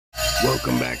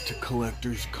Welcome back to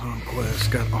Collector's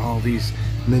Conquest. Got all these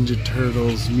Ninja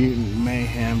Turtles, Mutant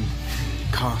Mayhem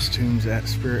costumes at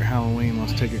Spirit Halloween.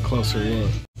 Let's take a closer look.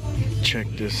 Check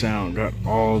this out. Got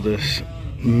all this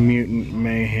Mutant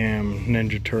Mayhem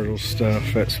Ninja Turtles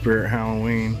stuff at Spirit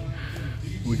Halloween.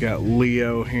 We got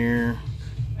Leo here.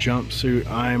 Jumpsuit,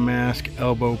 eye mask,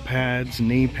 elbow pads,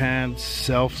 knee pads,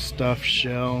 self-stuffed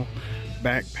shell,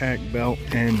 backpack belt,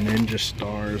 and ninja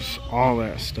stars. All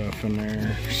that stuff in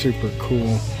there. Super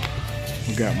cool.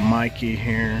 We got Mikey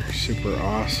here. Super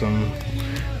awesome.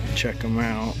 Check him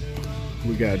out.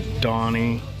 We got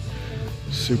Donnie.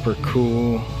 Super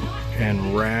cool. And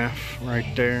Raph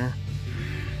right there.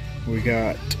 We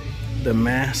got the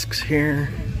masks here.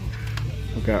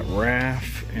 We got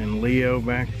Raph and Leo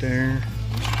back there.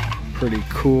 Pretty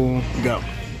cool.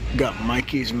 Got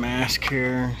Mikey's mask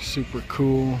here. Super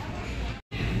cool.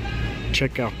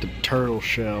 Check out the turtle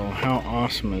shell. How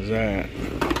awesome is that?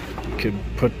 Could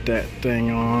put that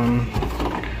thing on.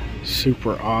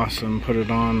 Super awesome. Put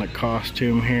it on the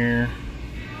costume here.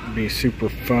 Be super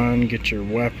fun. Get your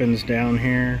weapons down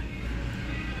here.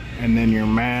 And then your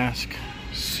mask.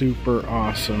 Super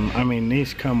awesome. I mean,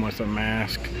 these come with a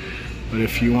mask, but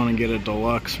if you want to get a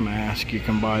deluxe mask, you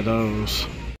can buy those.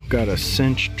 Got a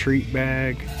cinch treat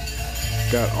bag.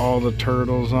 Got all the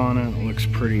turtles on it. Looks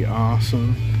pretty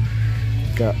awesome.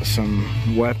 Got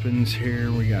some weapons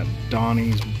here. We got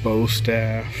Donnie's bow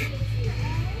staff.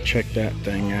 Check that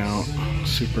thing out.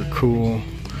 Super cool.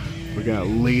 We got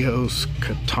Leo's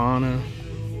katana.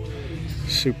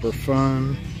 Super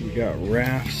fun. We got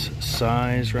Raph's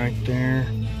size right there.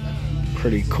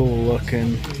 Pretty cool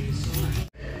looking.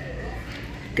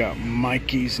 Got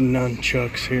Mikey's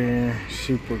nunchucks here.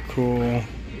 Super cool.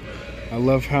 I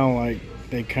love how like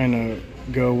they kind of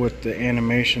go with the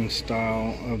animation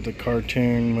style of the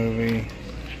cartoon movie.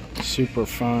 Super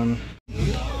fun.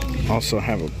 Also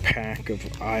have a pack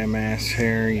of eye masks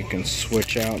here. You can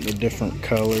switch out the different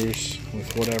colors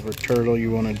with whatever turtle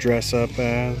you want to dress up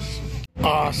as.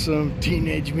 Awesome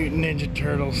Teenage Mutant Ninja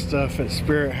Turtle stuff at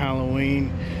Spirit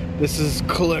Halloween. This is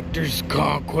Collector's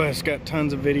Conquest. Got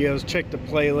tons of videos. Check the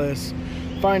playlist.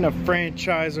 Find a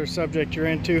franchise or subject you're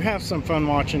into. Have some fun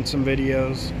watching some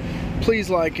videos.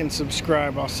 Please like and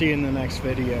subscribe. I'll see you in the next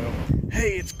video.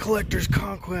 Hey, it's Collector's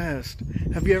Conquest.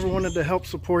 Have you ever wanted to help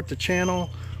support the channel?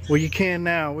 Well, you can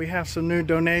now. We have some new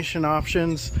donation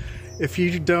options. If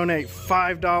you donate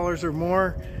 $5 or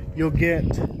more, you'll get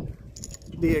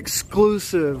the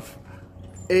exclusive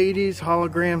 80s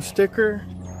hologram sticker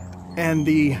and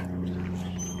the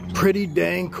pretty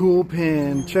dang cool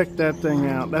pin. Check that thing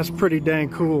out. That's pretty dang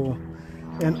cool.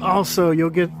 And also you'll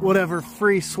get whatever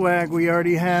free swag we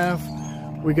already have.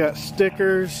 We got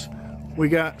stickers. We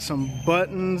got some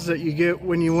buttons that you get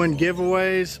when you win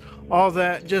giveaways. All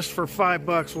that just for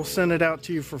 $5. We'll send it out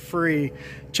to you for free.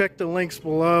 Check the links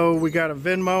below. We got a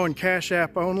Venmo and Cash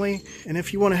App only. And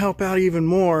if you want to help out even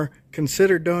more,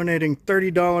 consider donating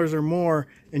 $30 or more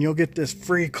and you'll get this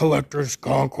free Collector's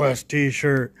Conquest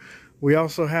t-shirt. We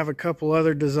also have a couple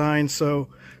other designs, so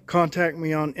contact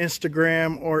me on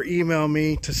Instagram or email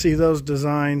me to see those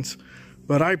designs.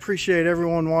 But I appreciate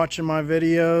everyone watching my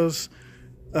videos.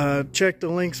 Check the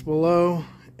links below.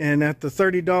 And at the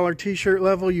 $30 t-shirt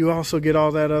level, you also get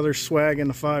all that other swag in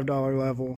the $5 level.